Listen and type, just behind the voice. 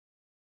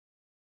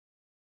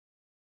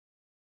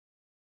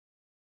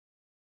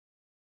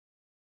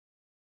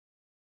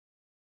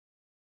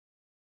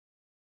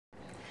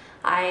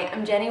Hi,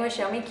 I'm Jenny with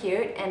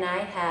ShowMeCute, and I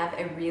have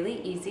a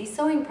really easy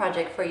sewing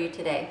project for you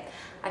today.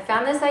 I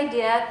found this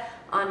idea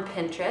on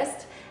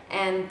Pinterest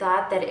and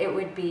thought that it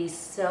would be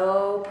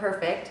so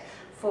perfect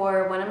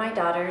for one of my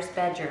daughter's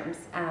bedrooms.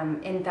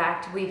 In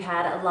fact, we've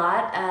had a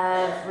lot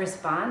of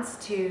response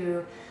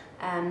to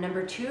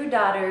number 2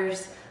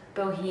 daughter's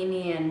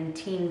bohemian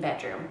teen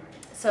bedroom.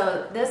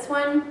 So this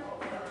one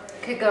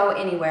could go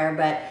anywhere,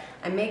 but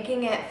I'm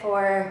making it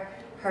for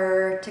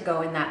her to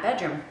go in that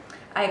bedroom.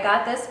 I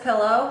got this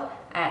pillow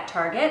at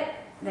Target.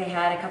 They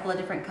had a couple of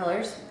different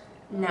colors.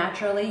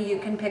 Naturally, you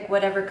can pick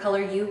whatever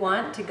color you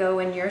want to go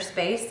in your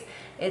space.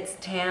 It's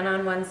tan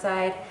on one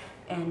side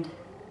and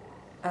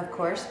of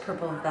course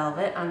purple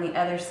velvet on the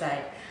other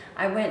side.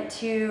 I went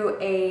to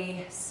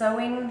a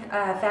sewing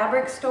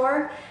fabric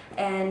store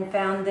and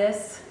found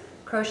this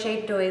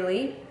crocheted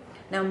doily.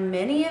 Now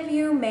many of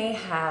you may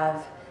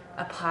have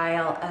a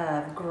pile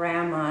of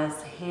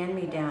grandma's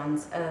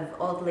hand-me-downs of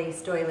old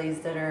lace doilies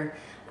that are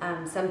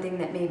something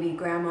that maybe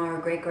grandma or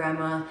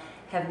great-grandma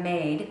have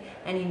made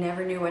and you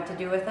never knew what to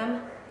do with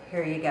them.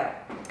 Here you go.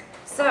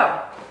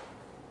 So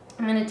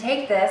I'm going to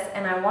take this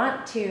and I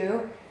want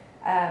to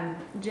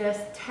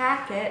just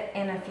tack it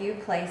in a few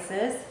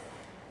places,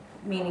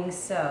 meaning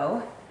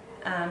sew,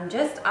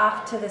 just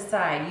off to the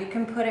side. You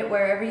can put it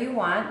wherever you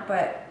want,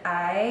 but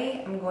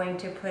I am going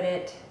to put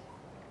it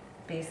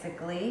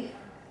basically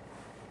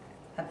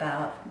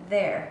about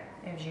there,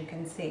 as you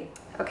can see.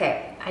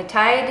 Okay, I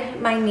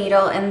tied my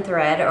needle and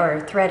thread,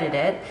 or threaded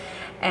it,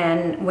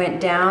 and went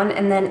down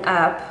and then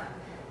up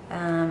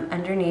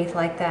underneath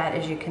like that,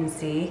 as you can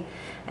see.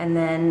 And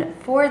then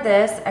for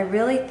this, I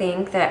really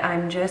think that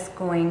I'm just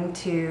going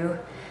to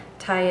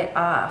tie it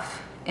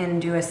off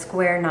and do a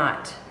square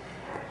knot.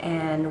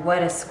 And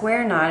what a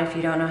square knot, if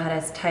you don't know how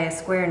to tie a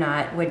square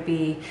knot, would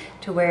be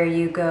to where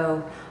you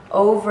go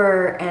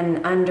over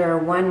and under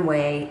one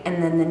way,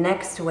 and then the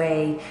next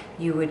way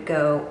you would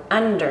go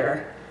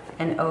under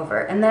and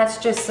over. And that's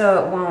just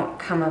so it won't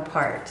come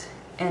apart.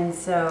 And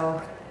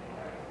so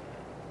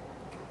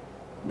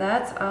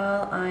that's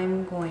all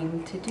I'm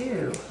going to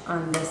do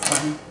on this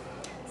one.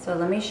 So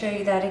let me show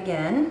you that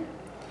again,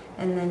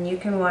 and then you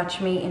can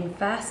watch me in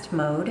fast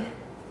mode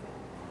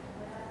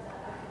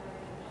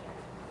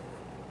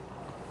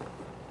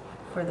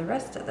for the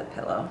rest of the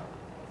pillow.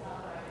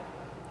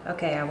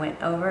 Okay, I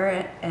went over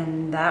it,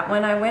 and that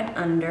one I went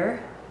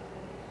under,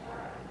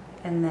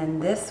 and then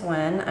this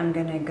one I'm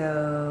gonna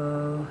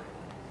go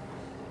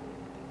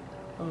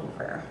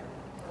over.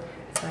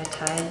 So I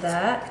tied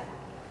that.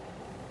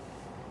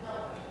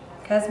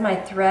 Because my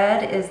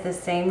thread is the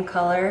same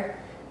color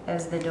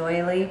as the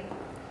doily,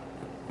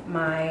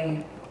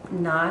 my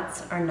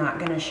knots are not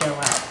gonna show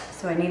up.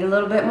 So I need a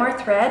little bit more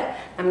thread.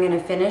 I'm gonna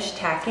finish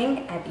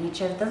tacking at each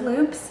of the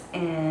loops,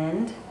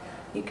 and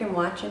you can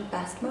watch in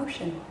fast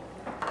motion.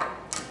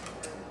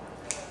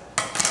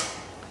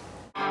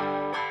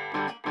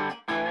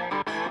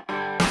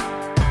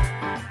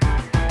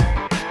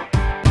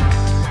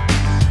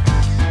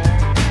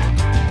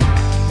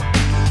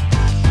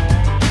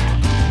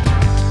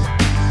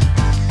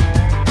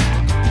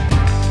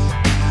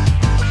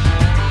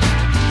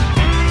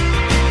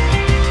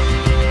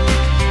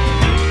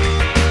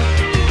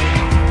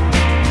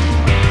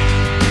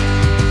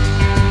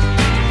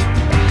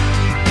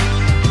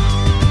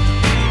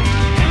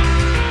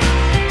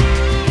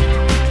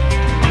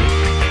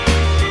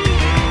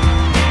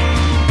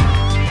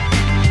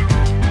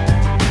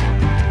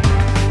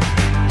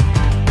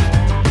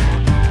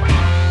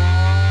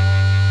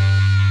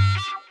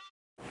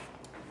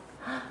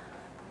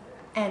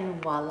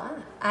 And voila,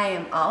 I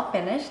am all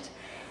finished,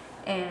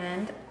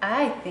 and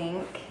I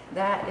think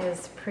that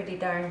is pretty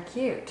darn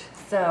cute.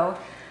 So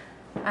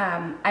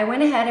I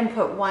went ahead and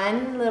put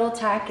one little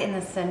tack in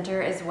the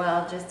center as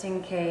well, just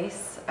in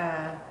case,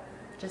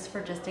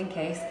 just in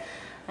case.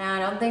 Now I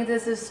don't think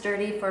this is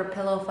sturdy for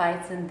pillow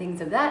fights and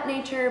things of that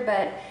nature,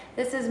 but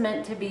this is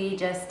meant to be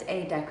just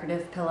a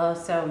decorative pillow,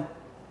 so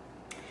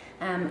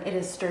it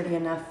is sturdy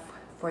enough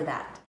for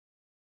that.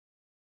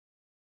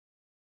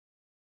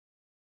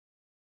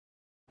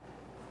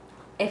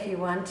 If you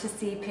want to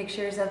see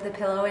pictures of the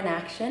pillow in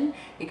action,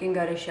 you can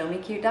go to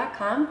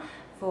ShowMeCute.com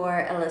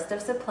for a list of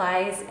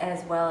supplies,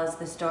 as well as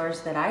the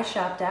stores that I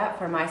shopped at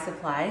for my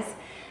supplies.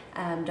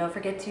 Don't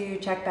forget to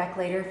check back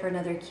later for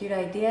another cute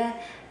idea,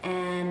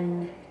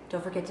 and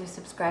don't forget to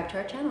subscribe to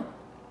our channel.